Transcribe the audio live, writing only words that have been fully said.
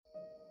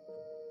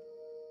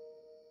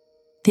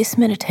This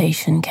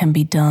meditation can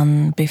be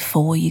done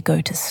before you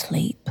go to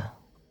sleep,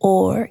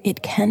 or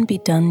it can be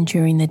done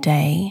during the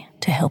day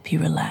to help you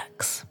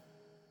relax.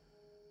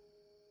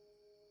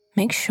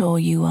 Make sure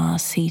you are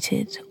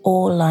seated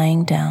or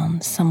lying down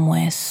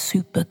somewhere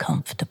super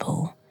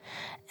comfortable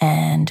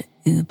and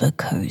uber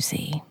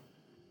cozy.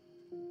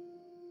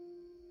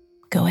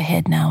 Go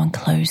ahead now and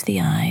close the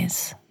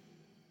eyes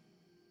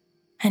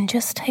and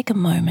just take a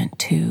moment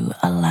to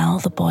allow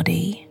the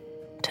body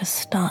to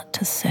start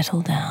to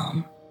settle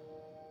down.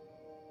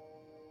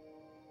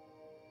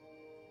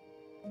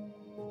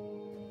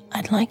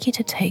 I'd like you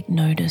to take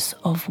notice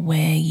of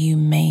where you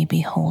may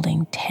be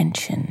holding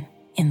tension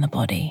in the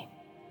body.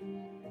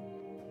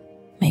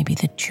 Maybe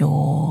the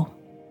jaw,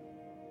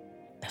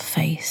 the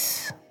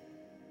face,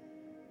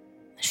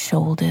 the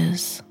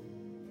shoulders.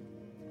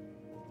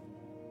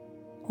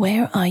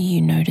 Where are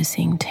you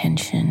noticing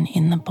tension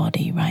in the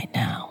body right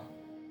now?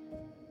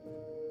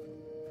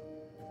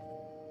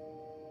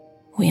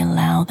 We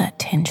allow that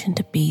tension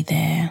to be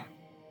there,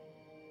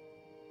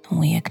 and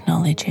we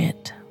acknowledge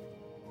it.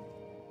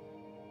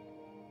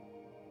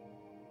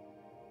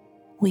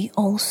 We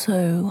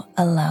also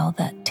allow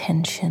that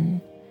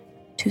tension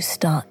to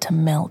start to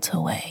melt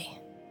away,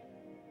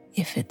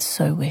 if it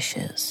so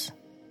wishes.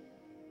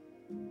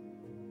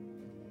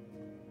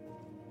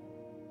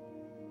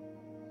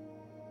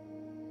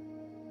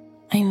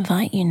 I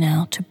invite you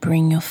now to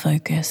bring your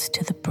focus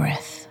to the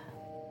breath.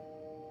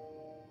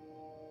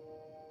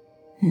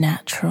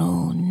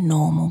 Natural,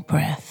 normal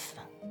breath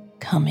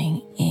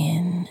coming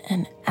in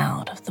and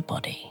out of the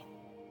body.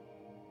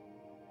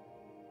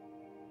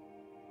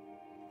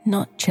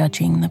 Not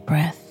judging the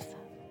breath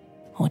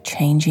or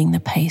changing the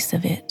pace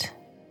of it,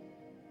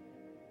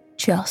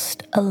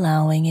 just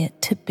allowing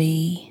it to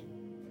be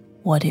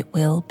what it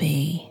will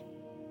be.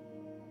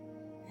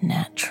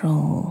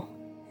 Natural,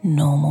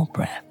 normal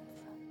breath.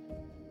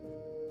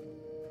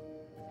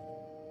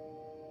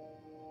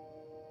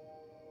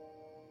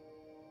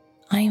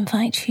 I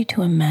invite you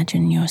to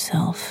imagine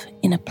yourself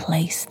in a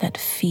place that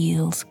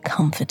feels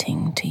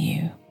comforting to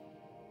you.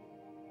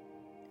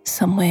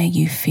 Somewhere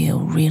you feel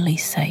really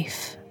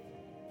safe.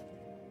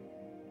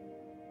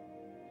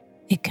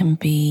 It can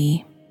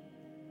be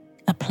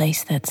a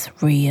place that's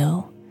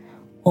real,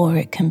 or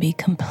it can be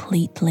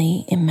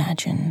completely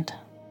imagined.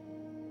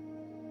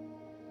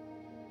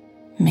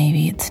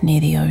 Maybe it's near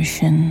the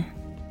ocean,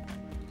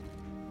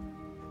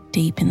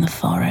 deep in the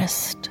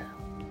forest,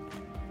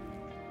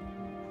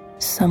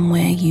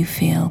 somewhere you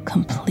feel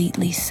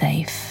completely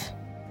safe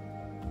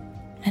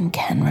and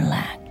can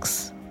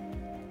relax.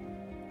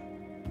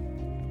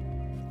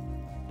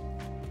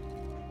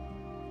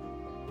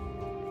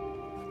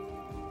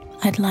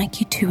 I'd like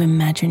you to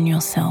imagine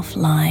yourself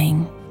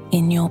lying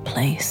in your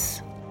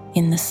place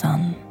in the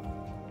sun.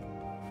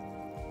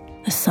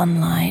 The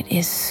sunlight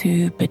is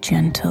super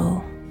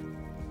gentle,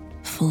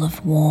 full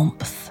of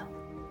warmth.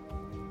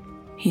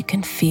 You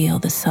can feel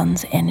the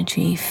sun's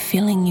energy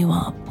filling you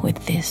up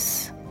with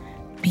this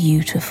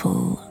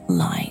beautiful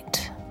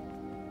light,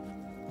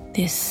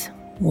 this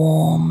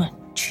warm,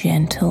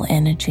 gentle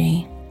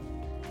energy.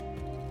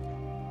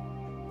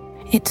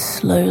 It's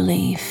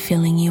slowly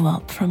filling you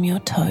up from your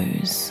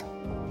toes,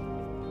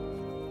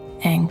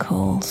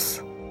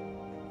 ankles,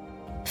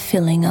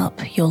 filling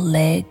up your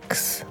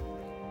legs,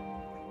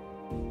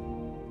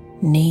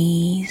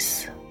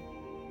 knees.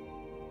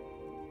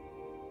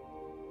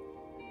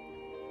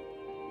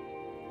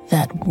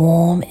 That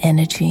warm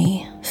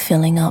energy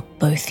filling up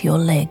both your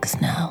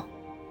legs now,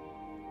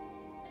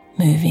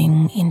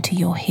 moving into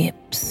your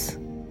hips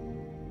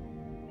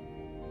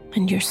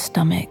and your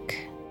stomach,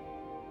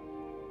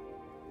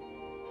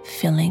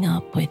 filling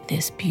up with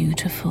this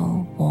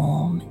beautiful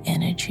warm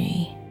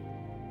energy.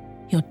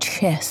 Your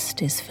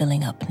chest is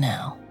filling up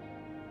now.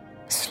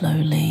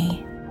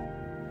 Slowly,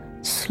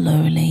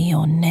 slowly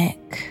your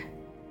neck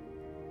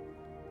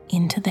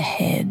into the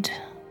head,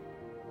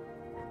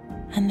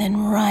 and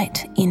then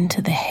right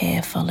into the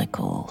hair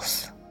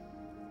follicles.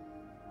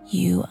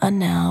 You are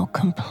now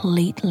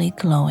completely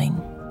glowing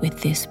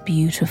with this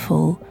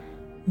beautiful,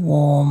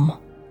 warm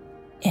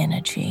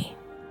energy.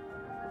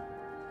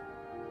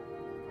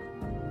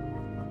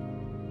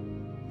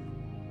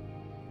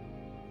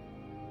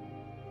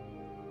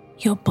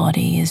 Your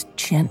body is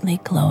gently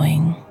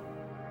glowing,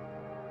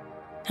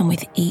 and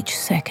with each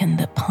second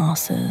that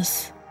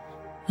passes,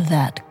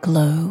 that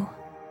glow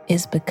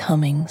is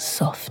becoming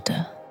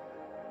softer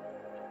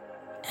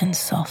and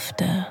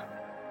softer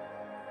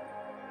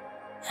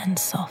and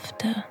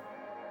softer,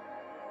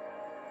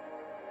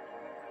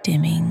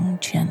 dimming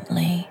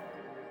gently.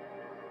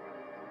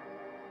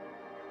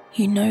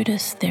 You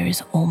notice there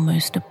is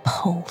almost a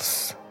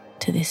pulse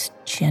to this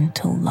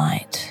gentle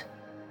light,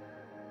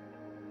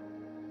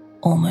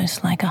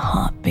 almost like a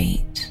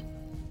heartbeat.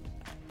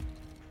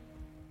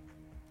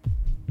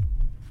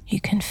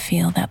 You can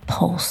feel that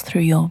pulse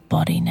through your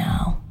body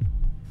now.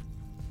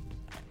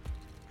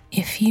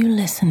 If you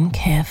listen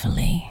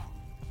carefully,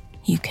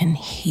 you can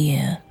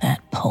hear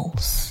that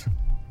pulse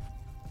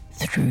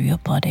through your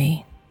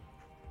body.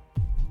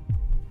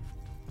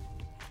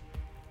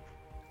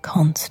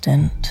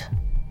 constant,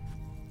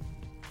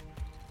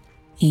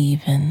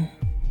 even,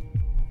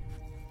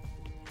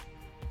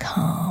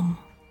 calm.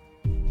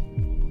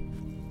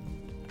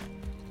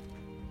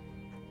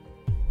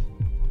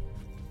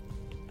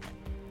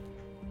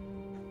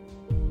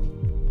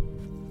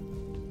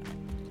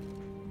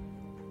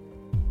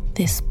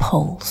 This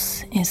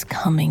pulse is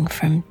coming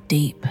from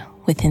deep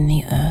within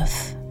the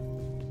earth,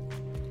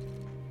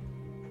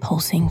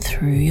 pulsing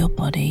through your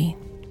body,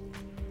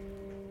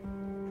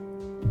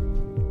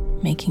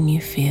 making you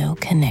feel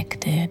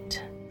connected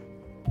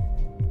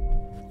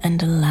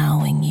and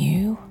allowing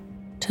you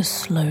to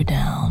slow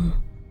down,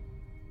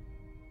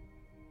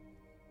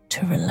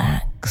 to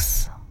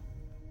relax,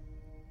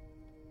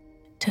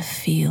 to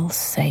feel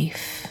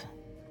safe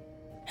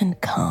and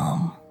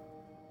calm.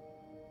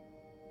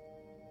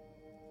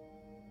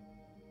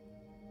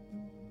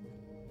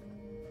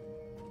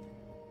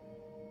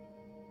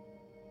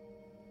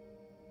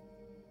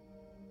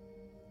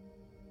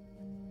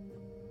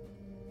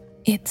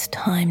 It's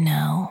time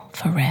now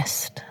for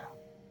rest,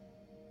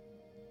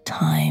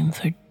 time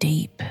for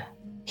deep,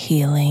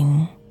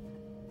 healing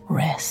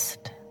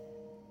rest.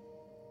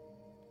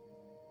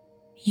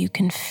 You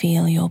can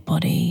feel your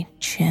body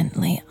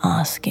gently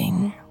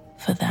asking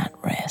for that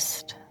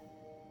rest.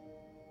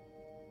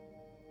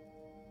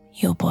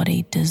 Your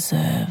body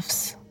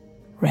deserves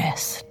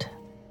rest.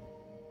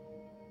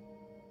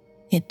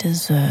 It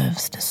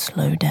deserves to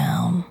slow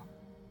down.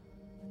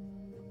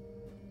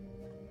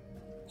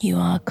 You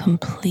are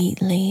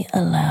completely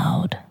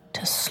allowed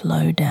to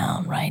slow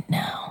down right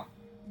now,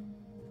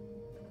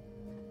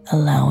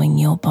 allowing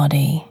your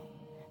body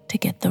to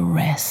get the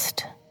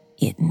rest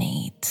it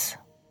needs.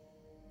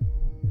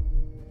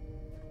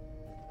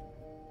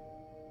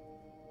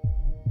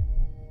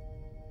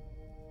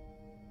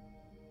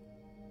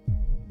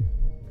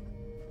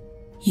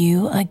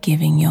 You are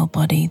giving your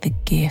body the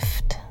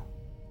gift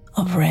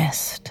of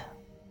rest.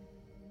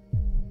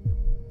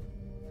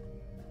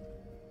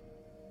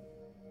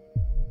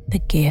 The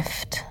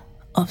gift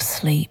of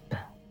sleep,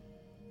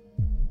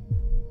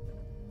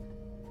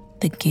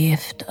 the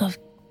gift of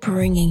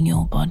bringing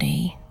your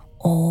body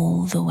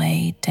all the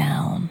way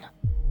down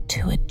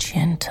to a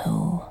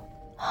gentle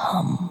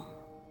hum.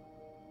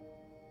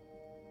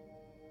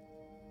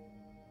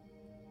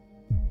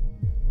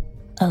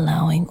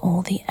 Allowing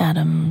all the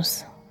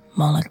atoms,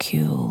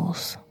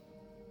 molecules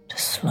to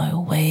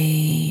slow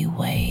way,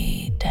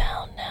 way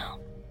down now.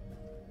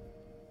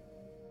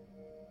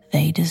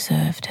 They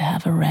deserve to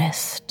have a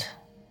rest,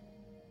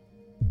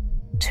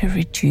 to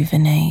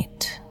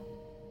rejuvenate,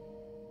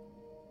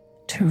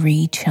 to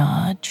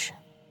recharge.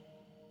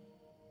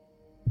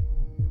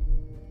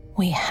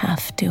 We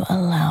have to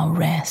allow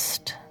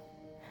rest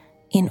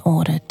in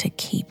order to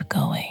keep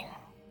going.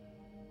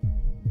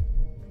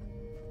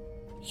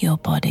 Your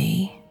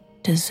body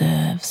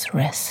deserves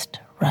rest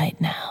right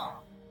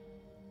now.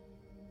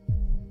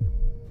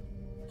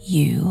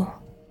 You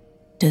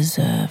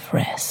deserve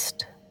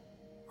rest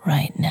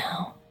right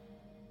now.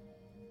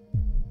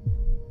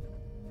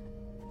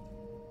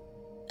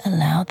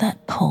 Allow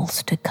that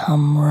pulse to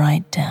come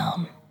right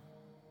down,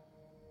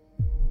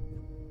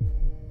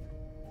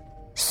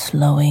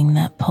 slowing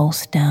that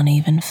pulse down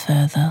even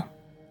further,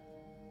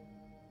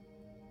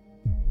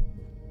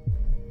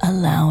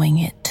 allowing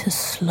it to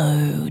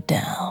slow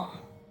down,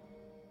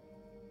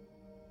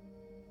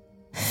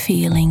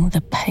 feeling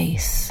the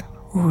pace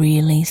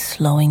really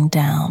slowing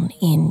down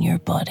in your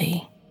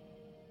body.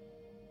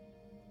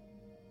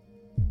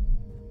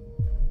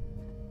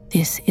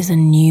 This is a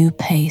new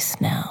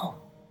pace now,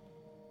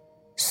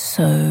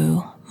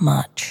 so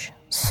much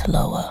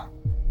slower.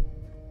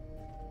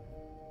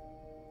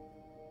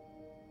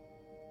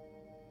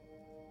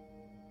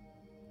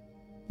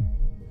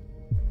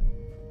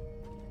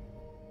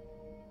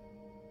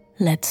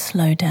 Let's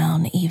slow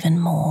down even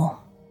more,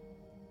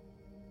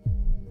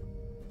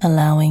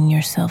 allowing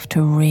yourself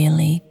to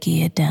really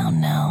gear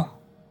down now.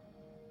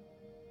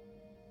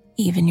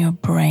 Even your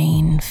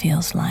brain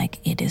feels like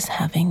it is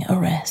having a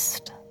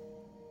rest.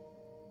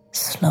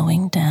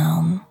 Slowing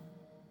down,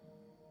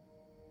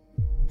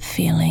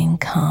 feeling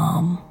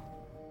calm.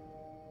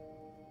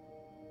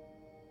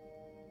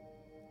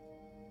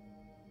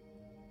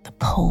 The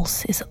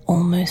pulse is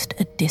almost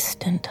a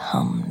distant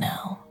hum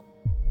now,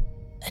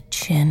 a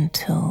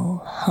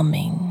gentle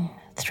humming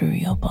through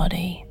your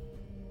body.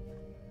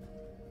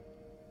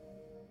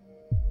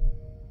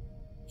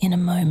 In a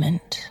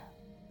moment,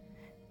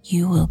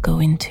 you will go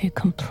into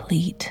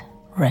complete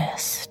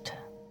rest,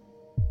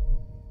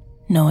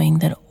 knowing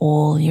that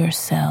all your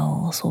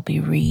cells will be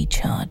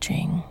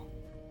recharging,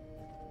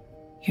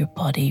 your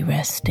body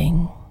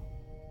resting,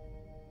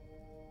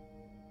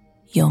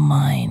 your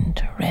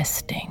mind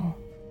resting.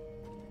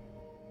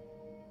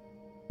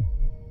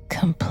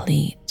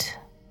 Complete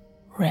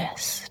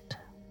rest.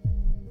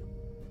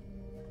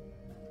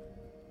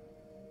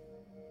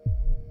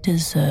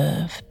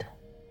 Deserved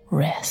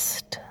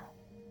rest.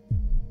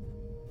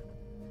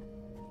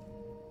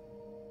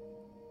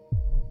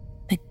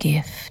 The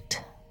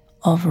gift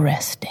of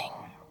resting.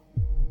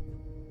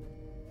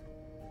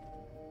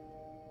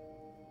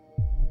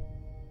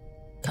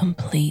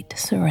 Complete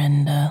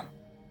surrender,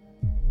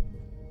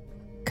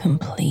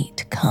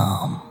 complete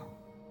calm.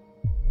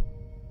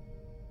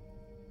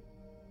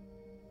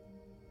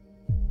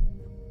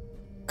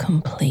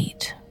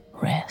 Complete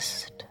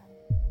rest.